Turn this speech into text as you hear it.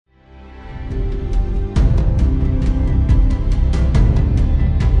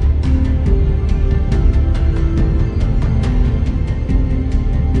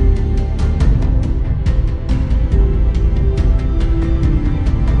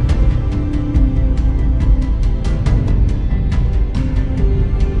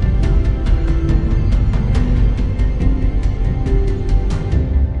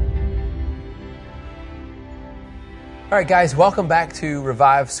All right, guys, welcome back to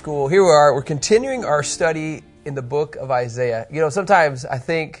Revive School. Here we are. We're continuing our study in the book of Isaiah. You know, sometimes I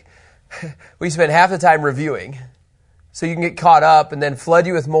think we spend half the time reviewing so you can get caught up and then flood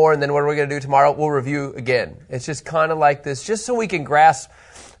you with more, and then what are we going to do tomorrow? We'll review again. It's just kind of like this, just so we can grasp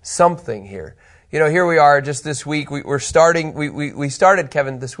something here. You know, here we are just this week. We started,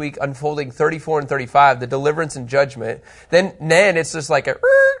 Kevin, this week unfolding 34 and 35, the deliverance and judgment. Then it's just like a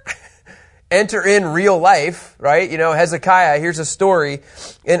enter in real life, right? You know, Hezekiah, here's a story.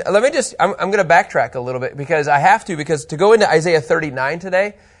 And I'm going to backtrack a little bit because to go into Isaiah 39 today,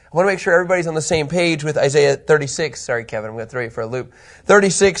 I want to make sure everybody's on the same page with Isaiah 36. Sorry, Kevin, I'm going to throw you for a loop.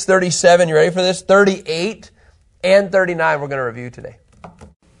 36, 37, you ready for this? 38 and 39 we're going to review today.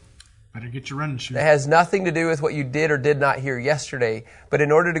 Better get your running shoes. It has nothing to do with what you did or did not hear yesterday. But in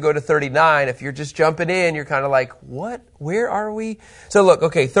order to go to 39, if you're just jumping in, you're kind of like, what? Where are we? So look,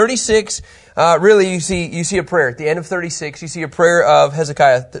 okay, 36, really you see a prayer. At the end of 36, you see a prayer of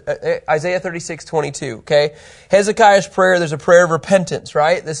Hezekiah, Isaiah 36, 22, okay? Hezekiah's prayer, there's a prayer of repentance,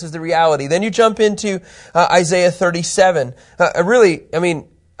 right? This is the reality. Then you jump into Isaiah 37.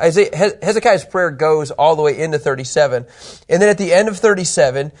 Hezekiah's prayer goes all the way into 37. And then at the end of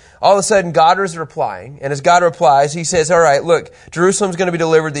 37, all of a sudden God is replying. And as God replies, he says, all right, look, Jerusalem's going to be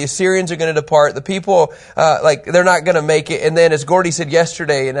delivered. The Assyrians are going to depart. The people, they're not going to make it. And then as Gordy said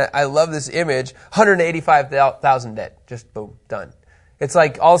yesterday, and I love this image, 185,000 dead. Just boom, done. It's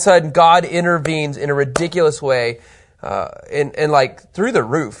like all of a sudden God intervenes in a ridiculous way, and like through the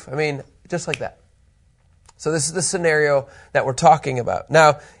roof. I mean, just like that. So this is the scenario that we're talking about.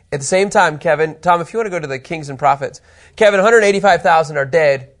 Now, at the same time, Tom, if you want to go to the Kings and Prophets, Kevin, 185,000 are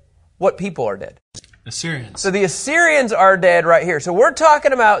dead. What people are dead? Assyrians. So the Assyrians are dead right here. So we're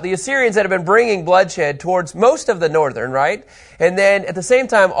talking about the Assyrians that have been bringing bloodshed towards most of the northern, right? And then at the same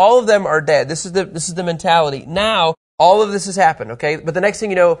time, all of them are dead. This is the mentality. Now, all of this has happened, okay? But the next thing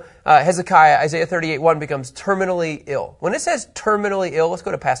you know, Hezekiah, Isaiah 38:1 becomes terminally ill. When it says terminally ill, let's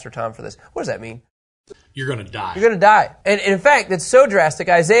go to Pastor Tom for this. What does that mean? You're going to die. You're going to die. And in fact, it's so drastic.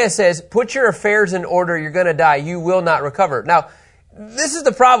 Isaiah says, put your affairs in order. You're going to die. You will not recover. Now, this is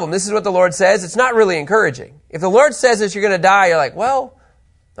the problem. This is what the Lord says. It's not really encouraging. If the Lord says that you're going to die, you're like, well,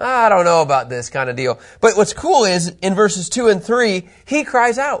 I don't know about this kind of deal. But what's cool is in verses 2 and 3, he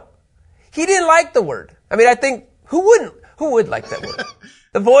cries out. He didn't like the word. I mean, I think, who would like that word?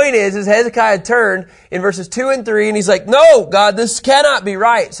 The point is Hezekiah turned in verses 2 and 3, and he's like, no, God, this cannot be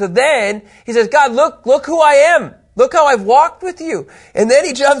right. So then he says, God, look who I am. Look how I've walked with you. And then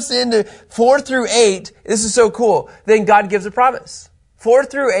he jumps into 4 through 8. This is so cool. Then God gives a promise. 4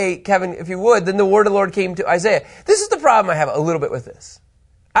 through 8, Kevin, if you would, then the word of the Lord came to Isaiah. This is the problem I have a little bit with this.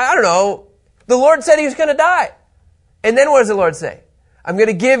 I don't know. The Lord said he was going to die. And then what does the Lord say? I'm going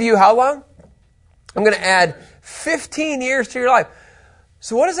to give you how long? I'm going to add 15 years to your life.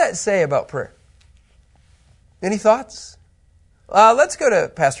 So what does that say about prayer? Any thoughts? Let's go to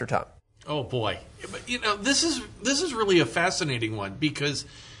Pastor Tom. Oh boy. You know, this is really a fascinating one because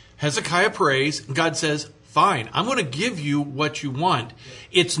Hezekiah prays and God says, fine, I'm going to give you what you want.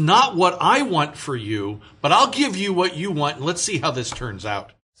 It's not what I want for you, but I'll give you what you want, and let's see how this turns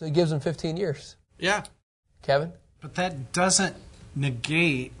out. So he gives him 15 years. Yeah. Kevin? But that doesn't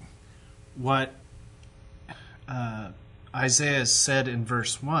negate what Isaiah said in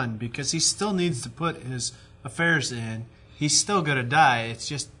verse 1, because he still needs to put his affairs in. He's still going to die. It's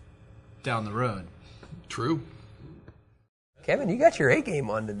just down the road. True. Kevin, you got your A game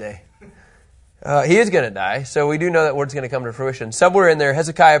on today. He is going to die, so we do know that word's going to come to fruition. Somewhere in there,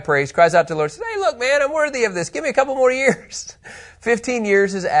 Hezekiah prays, cries out to the Lord, says, hey, look, man, I'm worthy of this. Give me a couple more years. 15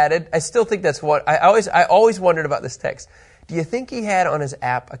 years is added. I still think that's what, I always wondered about this text. Do you think he had on his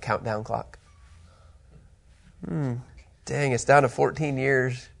app a countdown clock? Dang, it's down to 14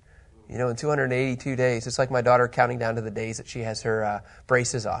 years, in 282 days. It's like my daughter counting down to the days that she has her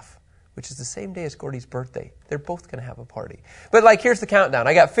braces off, which is the same day as Gordy's birthday. They're both going to have a party. But here's the countdown.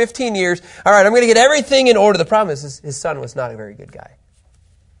 I got 15 years. All right, I'm going to get everything in order. The problem is his son was not a very good guy.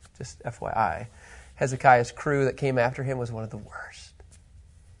 Just FYI. Hezekiah's crew that came after him was one of the worst.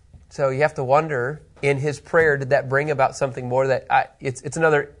 So you have to wonder, in his prayer, did that bring about something more? It's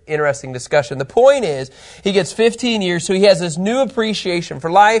another interesting discussion. The point is, he gets 15 years, so he has this new appreciation for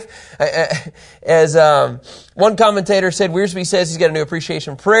life. As one commentator said, Wiersbe says he's got a new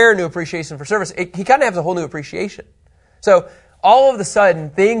appreciation for prayer, new appreciation for service. He kind of has a whole new appreciation. So all of a sudden,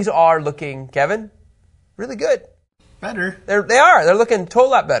 things are looking, Kevin, really good. Better. They are. They're looking a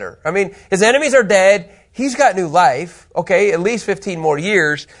total lot better. I mean, his enemies are dead. He's got new life. Okay, at least 15 more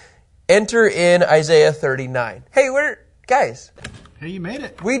years. Enter in Isaiah 39. Hey, guys. Hey, you made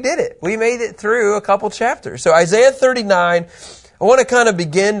it. We did it. We made it through a couple chapters. So Isaiah 39, I want to kind of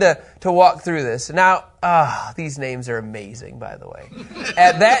begin to walk through this. Now, these names are amazing, by the way.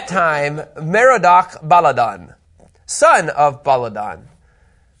 At that time, Merodach Baladan, son of Baladan.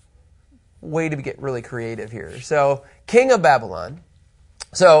 Way to get really creative here. So, king of Babylon.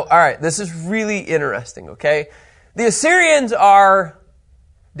 So, all right, this is really interesting, okay? The Assyrians are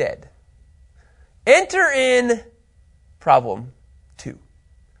dead. Enter in problem 2.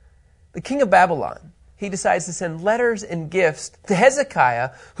 The king of Babylon, he decides to send letters and gifts to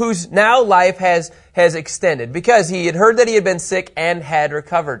Hezekiah, whose now life has extended, because he had heard that he had been sick and had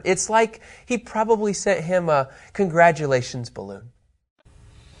recovered. It's like he probably sent him a congratulations balloon.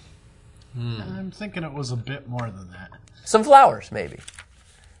 I'm thinking it was a bit more than that. Some flowers, maybe.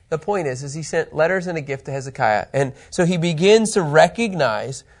 The point is he sent letters and a gift to Hezekiah. And so he begins to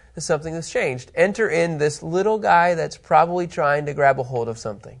recognize that something has changed. Enter in this little guy that's probably trying to grab a hold of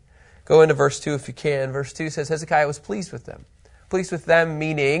something. Go into verse 2 if you can. Verse 2 says Hezekiah was pleased with them. Pleased with them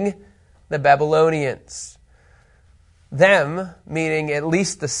meaning the Babylonians. Them meaning at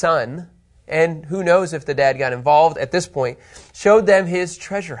least the son, and who knows if the dad got involved at this point, showed them his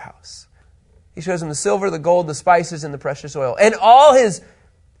treasure house. He shows them the silver, the gold, the spices, and the precious oil, and all his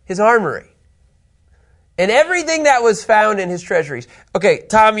armory. And everything that was found in his treasuries. Okay,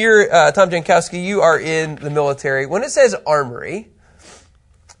 Tom, you're Tom Jankowski. You are in the military. When it says armory,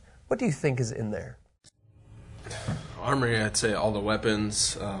 what do you think is in there? Armory, I'd say all the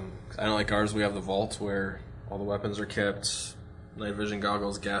weapons. I know like ours, we have the vault where all the weapons are kept. Night vision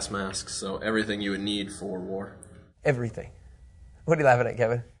goggles, gas masks. So everything you would need for war. Everything. What are you laughing at,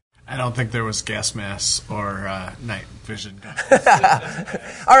 Kevin? I don't think there was gas masks or night vision goggles.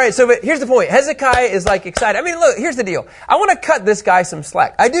 All right, but here's the point. Hezekiah is like excited. I mean, look, here's the deal. I want to cut this guy some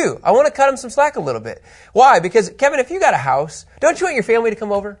slack. I do. I want to cut him some slack a little bit. Why? Because, Kevin, if you got a house, don't you want your family to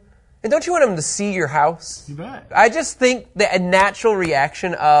come over? And don't you want them to see your house? You bet. I just think that a natural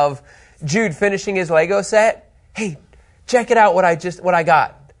reaction of Jude finishing his Lego set, hey, check it out what I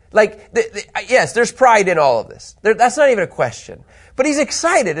got. Like, yes, there's pride in all of this. That's not even a question. But he's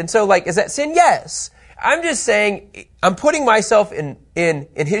excited. And so, like, is that sin? Yes. I'm just saying, I'm putting myself in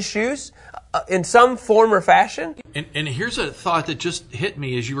his shoes in some form or fashion. And here's a thought that just hit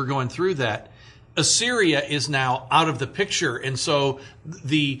me as you were going through that. Assyria is now out of the picture. And so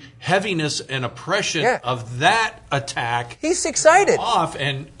the heaviness and oppression of that attack. He's excited. Off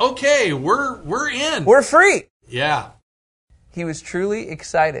and, okay, we're in. We're free. Yeah. He was truly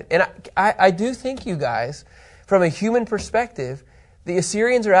excited. And I do think, you guys, from a human perspective, the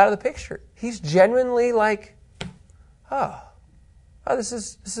Assyrians are out of the picture. He's genuinely like, this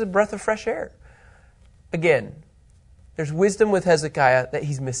is a breath of fresh air. Again, there's wisdom with Hezekiah that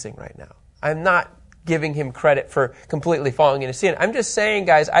he's missing right now. I'm not giving him credit for completely falling into sin. I'm just saying,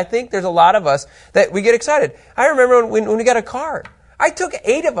 guys, I think there's a lot of us that we get excited. I remember when we got a car. I took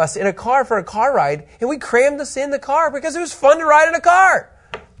 8 of us in a car for a car ride, and we crammed us in the car because it was fun to ride in a car.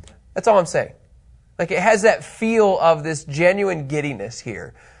 That's all I'm saying. Like, it has that feel of this genuine giddiness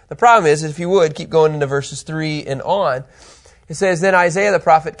here. The problem is, if you would, keep going into verses 3 and on. It says, Then Isaiah the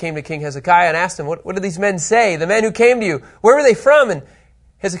prophet came to King Hezekiah and asked him, What did these men say? The men who came to you, where were they from? And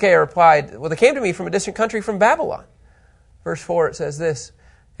Hezekiah replied, Well, they came to me from a distant country, from Babylon. Verse 4, it says this.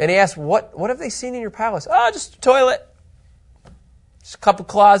 And he asked, What have they seen in your palace? Oh, just a toilet. Just a couple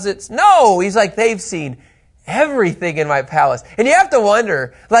closets. No, he's like, they've seen everything in my palace. And you have to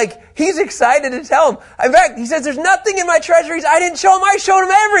wonder, like, he's excited to tell him. In fact, he says, there's nothing in my treasuries I didn't show him. I showed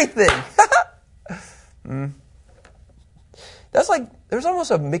him everything. That's like, there's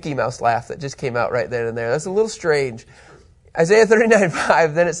almost a Mickey Mouse laugh that just came out right then and there. That's a little strange. Isaiah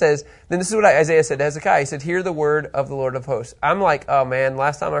 39:5, then it says, then this is what Isaiah said to Hezekiah. He said, hear the word of the Lord of hosts. I'm like, oh man,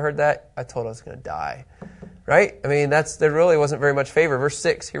 last time I heard that, I told I was going to die. Right? I mean, there really wasn't very much favor. Verse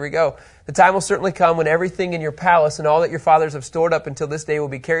 6, here we go. The time will certainly come when everything in your palace and all that your fathers have stored up until this day will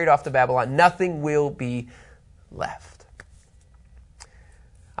be carried off to Babylon. Nothing will be left.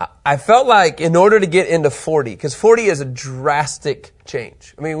 I felt like in order to get into 40, because 40 is a drastic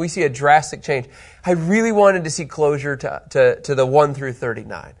change. I mean, we see a drastic change. I really wanted to see closure to the 1 through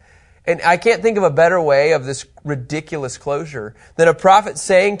 39. And I can't think of a better way of this ridiculous closure than a prophet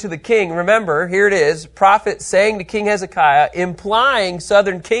saying to the king, remember, here it is, prophet saying to King Hezekiah, implying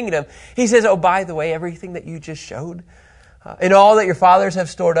southern kingdom. He says, oh, by the way, everything that you just showed and all that your fathers have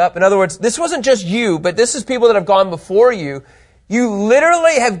stored up. In other words, this wasn't just you, but this is people that have gone before you. You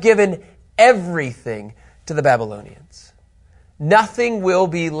literally have given everything to the Babylonians. Nothing will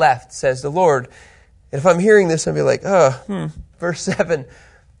be left, says the Lord. And if I'm hearing this, I'll be like, verse 7.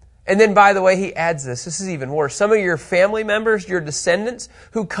 And then, by the way, he adds this. This is even worse. Some of your family members, your descendants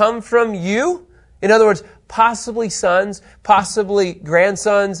who come from you, in other words, possibly sons, possibly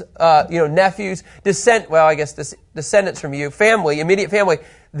grandsons, nephews, descendants from you, family, immediate family,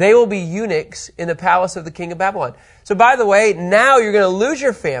 they will be eunuchs in the palace of the king of Babylon. So, by the way, now you're going to lose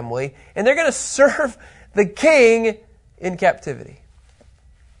your family, and they're going to serve the king in captivity.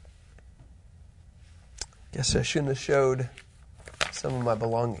 Guess I shouldn't have showed some of my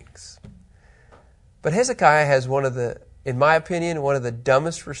belongings. But Hezekiah has in my opinion, one of the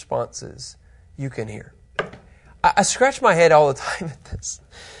dumbest responses you can hear. I scratch my head all the time at this.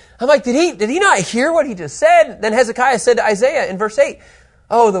 I'm like, did he not hear what he just said? Then Hezekiah said to Isaiah in verse 8,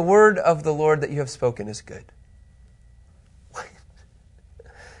 oh, the word of the Lord that you have spoken is good.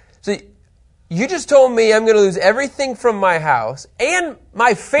 So you just told me I'm going to lose everything from my house, and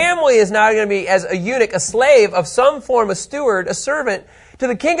my family is now going to be as a eunuch, a slave of some form, a steward, a servant to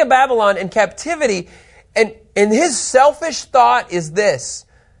the king of Babylon in captivity. And his selfish thought is this,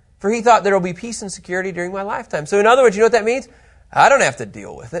 for he thought there will be peace and security during my lifetime. So in other words, you know what that means? I don't have to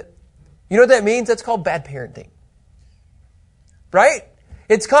deal with it. You know what that means? That's called bad parenting. Right?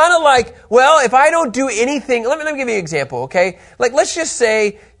 It's kind of like, well, if I don't do anything, let me give you an example, okay? Like, let's just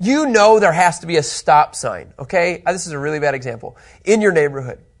say there has to be a stop sign, okay? This is a really bad example. In your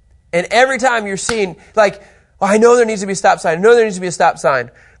neighborhood. And every time you're seeing, I know there needs to be a stop sign. I know there needs to be a stop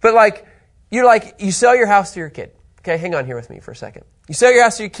sign. But you sell your house to your kid. Okay, hang on here with me for a second. You sell your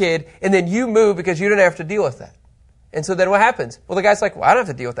house to your kid, and then you move because you don't have to deal with that. And so then what happens? Well, the guy's like, well, I don't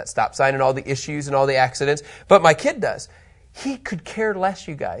have to deal with that stop sign and all the issues and all the accidents, but my kid does. He could care less,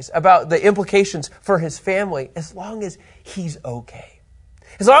 you guys, about the implications for his family as long as he's okay.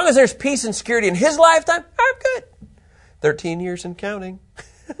 As long as there's peace and security in his lifetime, I'm good. 13 years and counting.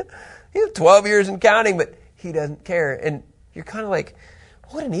 12 years and counting, but he doesn't care. And you're kind of like,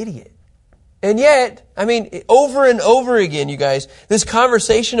 what an idiot. And yet, over and over again, you guys, this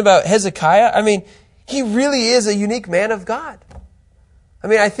conversation about Hezekiah, he really is a unique man of God.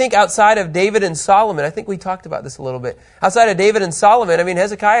 I think outside of David and Solomon, I think we talked about this a little bit. Outside of David and Solomon,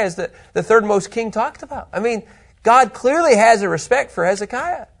 Hezekiah is the third most king talked about. God clearly has a respect for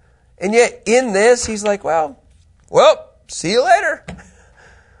Hezekiah. And yet in this, he's like, well, see you later.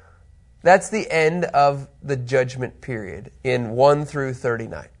 That's the end of the judgment period in 1 through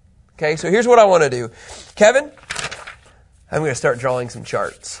 39. Okay, so here's what I want to do. Kevin, I'm going to start drawing some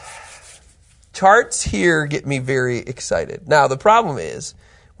charts. Charts here get me very excited. Now, the problem is,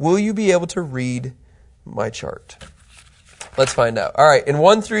 will you be able to read my chart? Let's find out. All right, in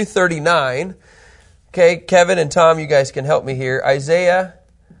 1 through 39, okay, Kevin and Tom, you guys can help me here. Isaiah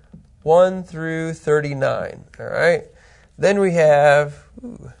 1 through 39, all right? Then we have,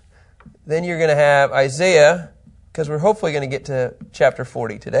 then you're going to have Isaiah, because we're hopefully going to get to chapter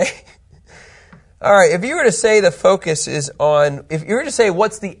 40 today. All right, if you were to say the focus is on, if you were to say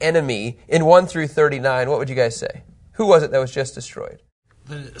what's the enemy in 1 through 39, what would you guys say? Who was it that was just destroyed?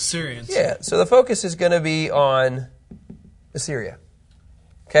 The Assyrians. Yeah, so the focus is going to be on Assyria.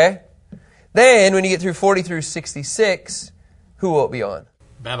 Okay? Then, when you get through 40 through 66, who will it be on?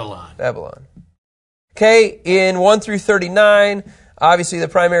 Babylon. Okay, in 1 through 39, obviously the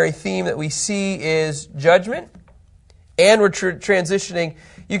primary theme that we see is judgment. And we're transitioning.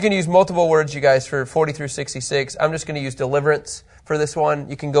 You can use multiple words, you guys, for 40 through 66. I'm just going to use deliverance for this one.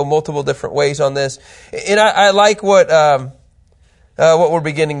 You can go multiple different ways on this. And I like what we're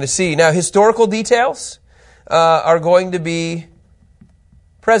beginning to see. Now, historical details are going to be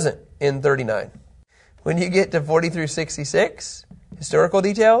present in 39. When you get to 40 through 66, historical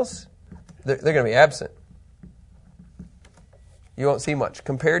details, they're going to be absent. You won't see much.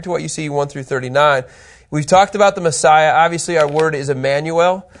 Compared to what you see 1 through 39, we've talked about the Messiah. Obviously, our word is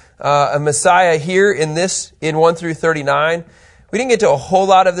Emmanuel. A Messiah here in 1 through 39. We didn't get to a whole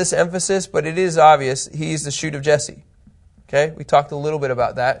lot of this emphasis, but it is obvious. He's the shoot of Jesse. Okay? We talked a little bit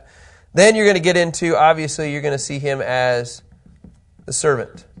about that. Then you're going to get into, obviously, you're going to see him as the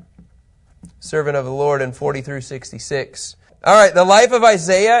servant. Servant of the Lord in 40 through 66. All right, the life of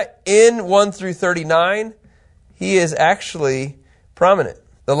Isaiah in 1 through 39, he is actually prominent.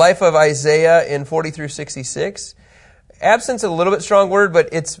 The life of Isaiah in 40 through 66, absence is a little bit strong word, but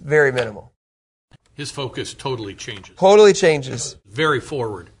it's very minimal. His focus totally changes. Totally changes. Very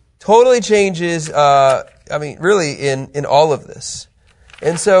forward. Totally changes, really in all of this.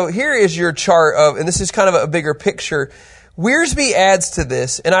 And so here is your chart of, and this is kind of a bigger picture. Wiersbe adds to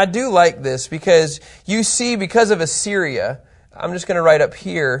this, and I do like this because you see, because of Assyria, I'm just going to write up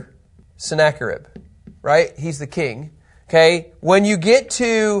here, Sennacherib, right? He's the king. Okay? When you get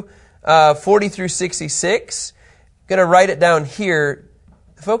to 40 through 66, I'm going to write it down here.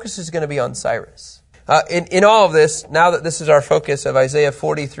 The focus is going to be on Cyrus. In all of this, now that this is our focus of Isaiah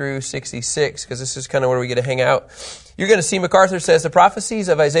 40 through 66, because this is kind of where we get to hang out, you're going to see MacArthur says the prophecies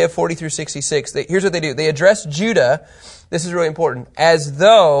of Isaiah 40 through 66, here's what they do. They address Judah, this is really important, as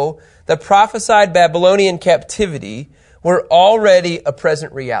though the prophesied Babylonian captivity were already a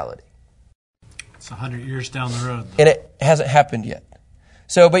present reality. It's 100 years down the road, though. And it hasn't happened yet.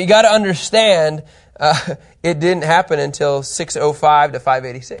 So, but you got to understand, it didn't happen until 605 to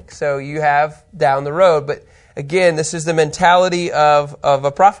 586. So you have down the road. But again, this is the mentality of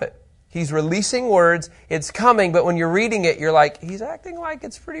a prophet. He's releasing words. It's coming. But when you're reading it, you're like, he's acting like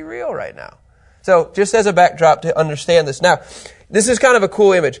it's pretty real right now. So just as a backdrop to understand this. Now, this is kind of a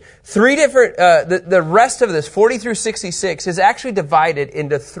cool image. Three different, the rest of this, 40 through 66, is actually divided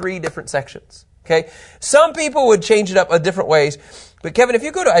into three different sections. Okay? Some people would change it up different ways. But Kevin, if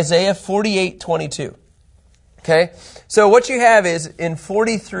you go to Isaiah 48:22, okay? So what you have is in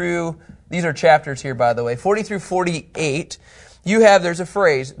 40 through, these are chapters here, by the way, 40 through 48, there's a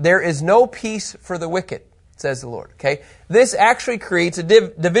phrase, there is no peace for the wicked, says the Lord, okay? This actually creates a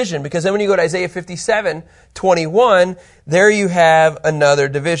division, because then when you go to Isaiah 57:21, there you have another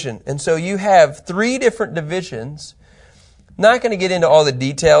division. And so you have three different divisions. Not going to get into all the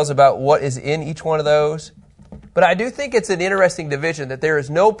details about what is in each one of those, but I do think it's an interesting division that there is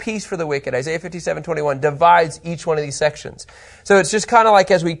no peace for the wicked. Isaiah 57:21 divides each one of these sections. So it's just kind of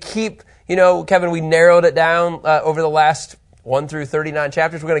like as we keep, Kevin, we narrowed it down over the last 1 through 39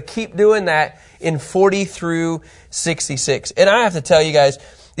 chapters. We're going to keep doing that in 40 through 66. And I have to tell you guys,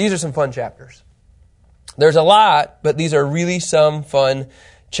 these are some fun chapters. There's a lot, but these are really some fun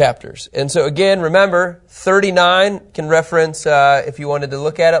chapters. And so again, remember, 39 can reference, if you wanted to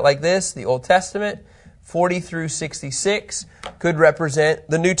look at it like this, the Old Testament. 40 through 66 could represent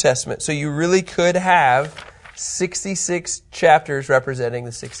the New Testament. So you really could have 66 chapters representing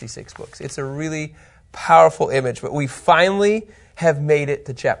the 66 books. It's a really powerful image, but we finally have made it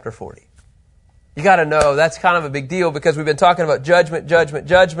to chapter 40. You got to know that's kind of a big deal because we've been talking about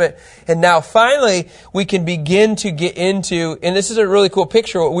judgment, and now finally we can begin to get into, and this is a really cool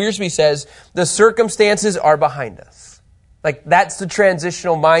picture, what Wiersbe says, the circumstances are behind us. Like that's the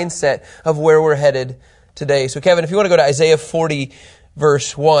transitional mindset of where we're headed today. So Kevin, if you want to go to Isaiah 40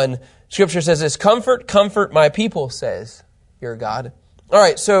 verse 1, Scripture says this, comfort, comfort my people, says your God. All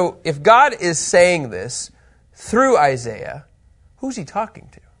right, so if God is saying this through Isaiah, who's he talking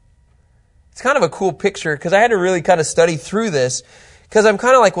to? It's kind of a cool picture because I had to really kind of study through this because I'm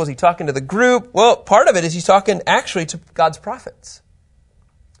kind of like, was he talking to the group? Well, part of it is he's talking actually to God's prophets.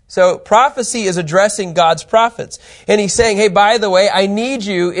 So prophecy is addressing God's prophets. And he's saying, hey, by the way, I need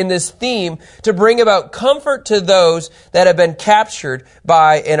you in this theme to bring about comfort to those that have been captured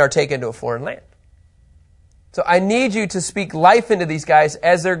by and are taken to a foreign land. So I need you to speak life into these guys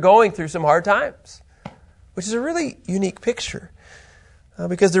as they're going through some hard times, which is a really unique picture.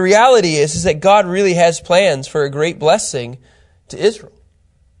 Because the reality is that God really has plans for a great blessing to Israel.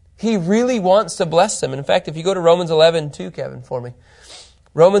 He really wants to bless them. And in fact, if you go to Romans 11:2, Kevin, for me.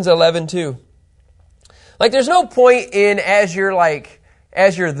 Romans 11:2. Like there's no point in as you're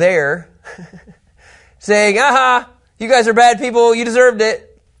there saying, aha, you guys are bad people, you deserved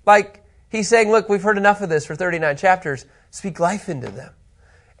it. Like he's saying, look, we've heard enough of this for 39 chapters. Speak life into them.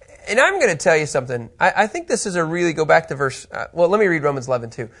 And I'm going to tell you something. I think this is go back to verse, let me read Romans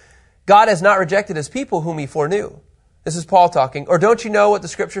 11:2. God has not rejected his people whom he foreknew. This is Paul talking. Or don't you know what the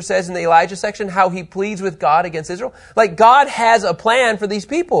Scripture says in the Elijah section, how he pleads with God against Israel? Like God has a plan for these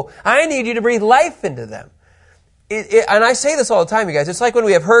people. I need you to breathe life into them. And I say this all the time, you guys. It's like when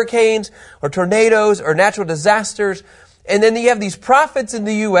we have hurricanes or tornadoes or natural disasters, and then you have these prophets in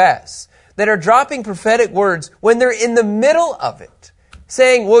the U.S. that are dropping prophetic words when they're in the middle of it,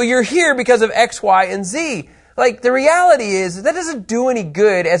 saying, well, you're here because of X, Y, and Z. Like, the reality is, that doesn't do any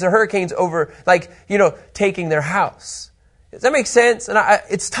good as a hurricane's over, taking their house. Does that make sense? And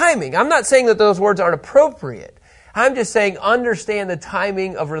it's timing. I'm not saying that those words aren't appropriate. I'm just saying understand the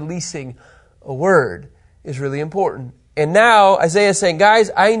timing of releasing a word is really important. And now, Isaiah is saying, guys,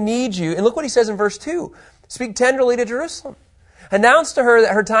 I need you. And look what he says in verse 2. Speak tenderly to Jerusalem. Announce to her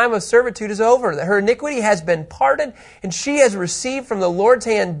that her time of servitude is over, that her iniquity has been pardoned, and she has received from the Lord's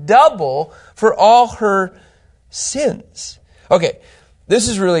hand double for all her sins. Okay, this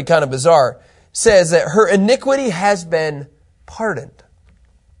is really kind of bizarre. It says that her iniquity has been pardoned.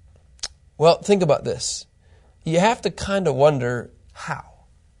 Well, think about this. You have to kind of wonder how.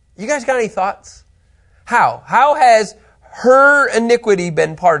 You guys got any thoughts? How? How has her iniquity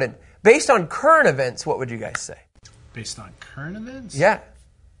been pardoned? Based on current events, what would you guys say? Based on current events? Yeah.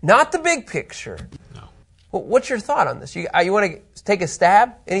 Not the big picture. No. Well, what's your thought on this? You want to take a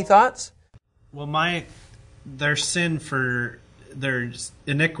stab? Any thoughts? Well, their sin for their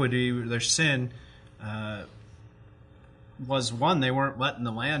iniquity, their sin, was one, they weren't letting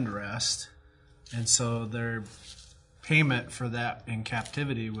the land rest. And so their payment for that in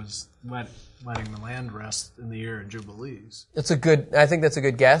captivity was letting the land rest in the year of Jubilees. I think that's a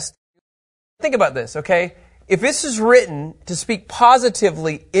good guess. Think about this, okay? If this is written to speak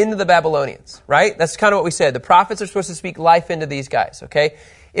positively into the Babylonians, right? That's kind of what we said. The prophets are supposed to speak life into these guys, okay?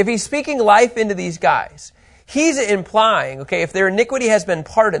 If he's speaking life into these guys, he's implying, okay, if their iniquity has been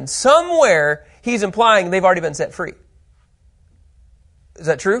pardoned, somewhere he's implying they've already been set free. Is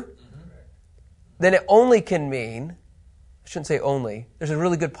that true? Mm-hmm. Then it only can mean, I shouldn't say only, there's a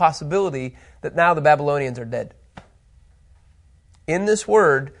really good possibility that now the Babylonians are dead. In this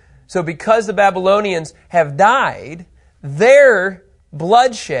word, so because the Babylonians have died, their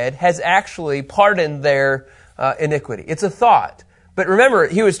bloodshed has actually pardoned their iniquity. It's a thought. But remember,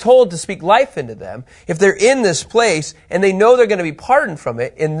 he was told to speak life into them. If they're in this place and they know they're going to be pardoned from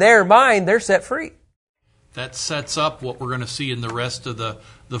it, in their mind, they're set free. That sets up what we're going to see in the rest of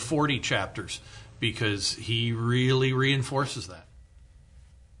the 40 chapters, because he really reinforces that.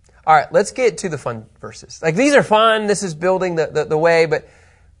 All right, let's get to the fun verses. Like, these are fun. This is building the way, but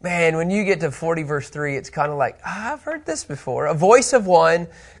man, when you get to 40 verse 3, it's kind of like, I've heard this before. A voice of one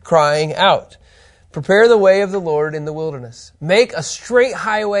crying out. Prepare the way of the Lord in the wilderness. Make a straight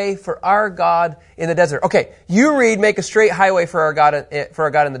highway for our God in the desert. Okay, you read, make a straight highway for our God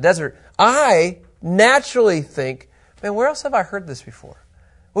in the desert. I naturally think, man, where else have I heard this before?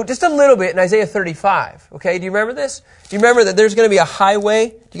 Well, just a little bit in Isaiah 35. Okay, do you remember this? Do you remember that there's going to be a highway?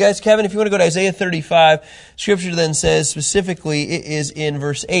 Do you guys, Kevin, if you want to go to Isaiah 35, Scripture then says specifically, it is in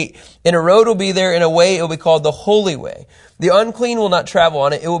verse 8. And a road will be there, and a way it will be called the Holy Way. The unclean will not travel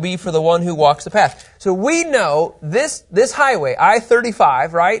on it. It will be for the one who walks the path. So we know this highway,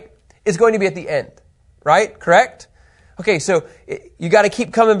 I-35, right, is going to be at the end. Right? Correct? Okay, so you got to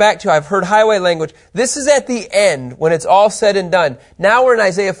keep coming back to, I've heard highway language. This is at the end when it's all said and done. Now we're in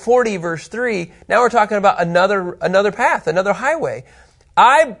Isaiah 40 verse 3. Now we're talking about another path, another highway.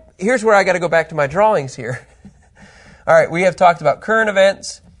 Here's where I got to go back to my drawings here. All right, we have talked about current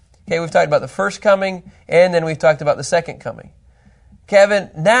events. Okay, we've talked about the first coming, and then we've talked about the second coming.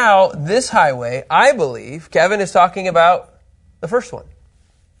 Kevin, now this highway, I believe, Kevin is talking about the first one.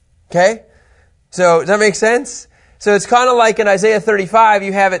 Okay? So does that make sense? So it's kind of like in Isaiah 35,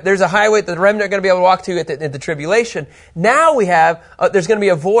 you have it, there's a highway that the remnant are going to be able to walk to at the tribulation. Now we have, there's going to be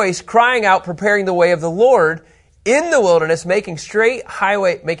a voice crying out, preparing the way of the Lord in the wilderness, making a straight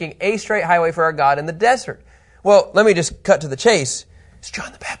highway for our God in the desert. Well, let me just cut to the chase. It's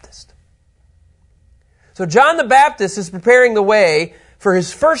John the Baptist. So John the Baptist is preparing the way for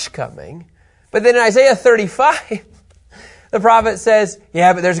his first coming. But then in Isaiah 35, the prophet says,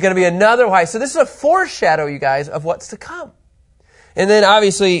 yeah, but there's going to be another way. So this is a foreshadow, you guys, of what's to come. And then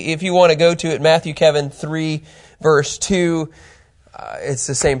obviously, if you want to go to it, Matthew, Kevin, 3, verse 2, it's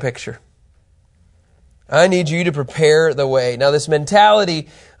the same picture. I need you to prepare the way. Now, this mentality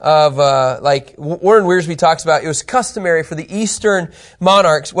of, like Warren Wiersbe talks about, it was customary for the Eastern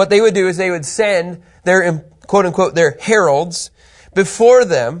monarchs. What they would do is they would send their, quote unquote, their heralds before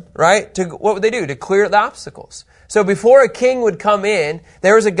them, right? What would they do? To clear the obstacles. So before a king would come in,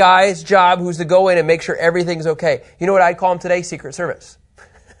 there was a guy's job who's to go in and make sure everything's okay. You know what I'd call him today? Secret Service.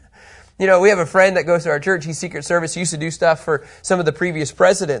 You know, we have a friend that goes to our church. He's Secret Service. He used to do stuff for some of the previous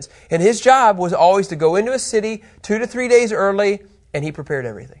presidents. And his job was always to go into a city 2 to 3 days early, and he prepared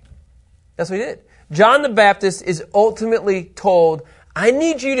everything. That's what he did. John the Baptist is ultimately told, I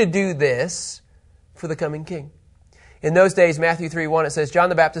need you to do this for the coming king. In those days, Matthew 3:1, it says, John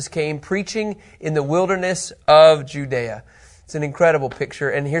the Baptist came preaching in the wilderness of Judea. It's an incredible picture.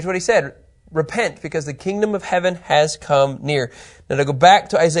 And here's what he said. Repent, because the kingdom of heaven has come near. Now to go back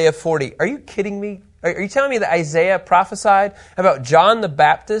to Isaiah 40. Are you kidding me? Are you telling me that Isaiah prophesied about John the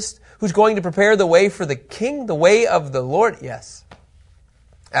Baptist who's going to prepare the way for the king, the way of the Lord? Yes.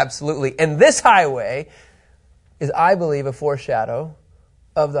 Absolutely. And this highway is, I believe, a foreshadow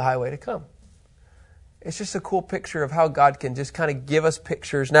of the highway to come. It's just a cool picture of how God can just kind of give us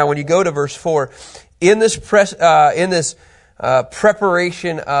pictures. Now, when you go to verse 4, in this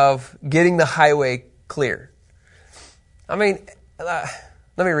preparation of getting the highway clear. I mean, let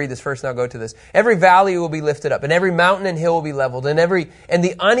me read this first and I'll go to this. Every valley will be lifted up, and every mountain and hill will be leveled, and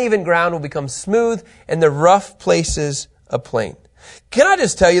the uneven ground will become smooth, and the rough places a plain. Can I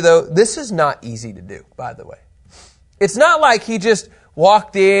just tell you, though, this is not easy to do, by the way. It's not like he just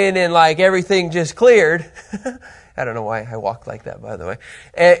walked in and like everything just cleared. I don't know why I walked like that, by the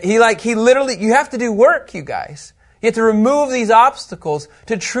way. He literally, you have to do work, you guys. You have to remove these obstacles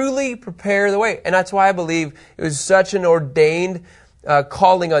to truly prepare the way. And that's why I believe it was such an ordained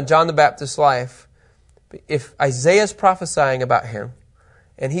calling on John the Baptist's life. If Isaiah's prophesying about him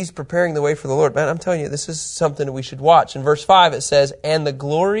and he's preparing the way for the Lord, man, I'm telling you, this is something that we should watch. In verse 5 it says, "And the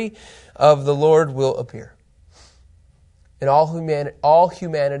glory of the Lord will appear. And all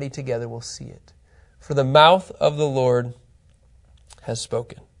humanity together will see it. For the mouth of the Lord has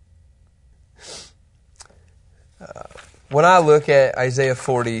spoken." When I look at Isaiah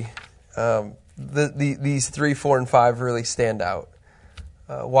 40, these 3, 4, and 5 really stand out.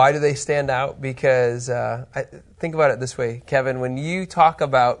 Why do they stand out? Because think about it this way, Kevin. When you talk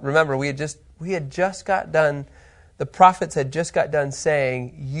about, remember, we had just got done. The prophets had just got done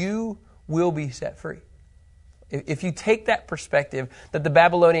saying, "You will be set free." If you take that perspective, that the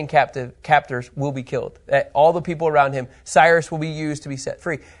Babylonian captors will be killed, that all the people around him, Cyrus will be used to be set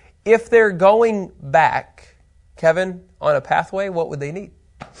free. If they're going back, Kevin, on a pathway, what would they need?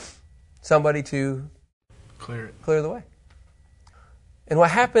 Somebody to clear the way. And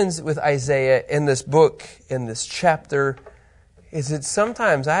what happens with Isaiah in this book, in this chapter, is that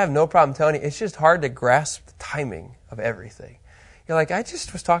sometimes, I have no problem telling you, it's just hard to grasp the timing of everything. You're like, I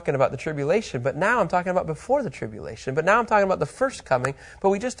just was talking about the tribulation, but now I'm talking about before the tribulation, but now I'm talking about the first coming, but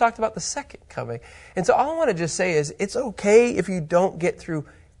we just talked about the second coming. And so all I want to just say is, it's okay if you don't get through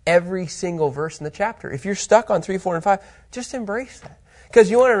every single verse in the chapter. If you're stuck on 3, 4, and 5, just embrace that.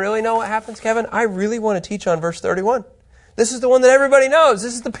 Because you want to really know what happens, Kevin? I really want to teach on verse 31. This is the one that everybody knows.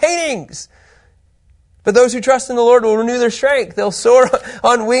 This is the paintings. But those who trust in the Lord will renew their strength. They'll soar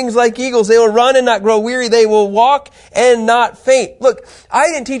on wings like eagles. They will run and not grow weary. They will walk and not faint. Look, I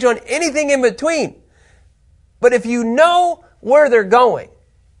didn't teach on anything in between. But if you know where they're going,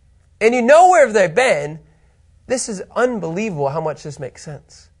 and you know where they've been, this is unbelievable how much this makes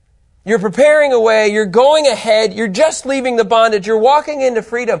sense. You're preparing a way. You're going ahead. You're just leaving the bondage. You're walking into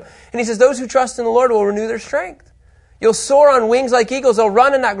freedom. And he says, those who trust in the Lord will renew their strength. You'll soar on wings like eagles. They'll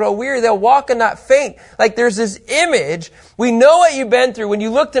run and not grow weary. They'll walk and not faint. Like there's this image. We know what you've been through. When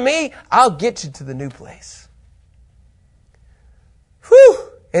you look to me, I'll get you to the new place. Whew!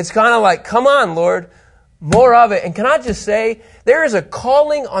 It's kind of like, come on, Lord, more of it. And can I just say, there is a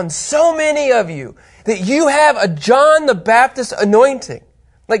calling on so many of you that you have a John the Baptist anointing.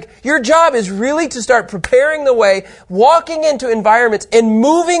 Like, your job is really to start preparing the way, walking into environments and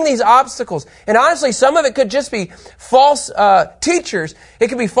moving these obstacles. And honestly, some of it could just be false teachers. It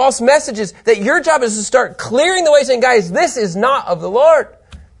could be false messages. That your job is to start clearing the way, saying, guys, this is not of the Lord.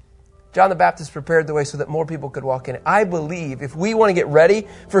 John the Baptist prepared the way so that more people could walk in it. I believe if we want to get ready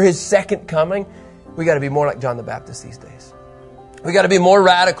for his second coming, we got to be more like John the Baptist these days. We got to be more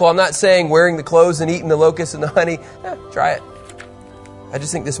radical. I'm not saying wearing the clothes and eating the locusts and the honey. Try it. I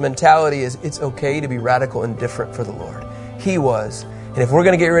just think this mentality is it's okay to be radical and different for the Lord. He was. And if we're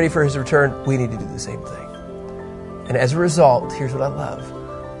going to get ready for his return, we need to do the same thing. And as a result, here's what I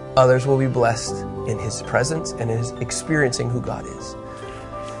love. Others will be blessed in his presence and in his experiencing who God is.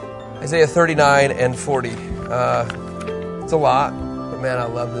 Isaiah 39 and 40. It's a lot, but man, I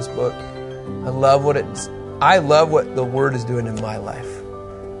love this book. I love what the Word is doing in my life.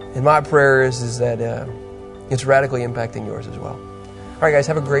 And my prayer is that it's radically impacting yours as well. All right, guys,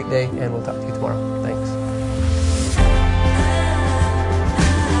 have a great day, and we'll talk to you tomorrow. Thanks.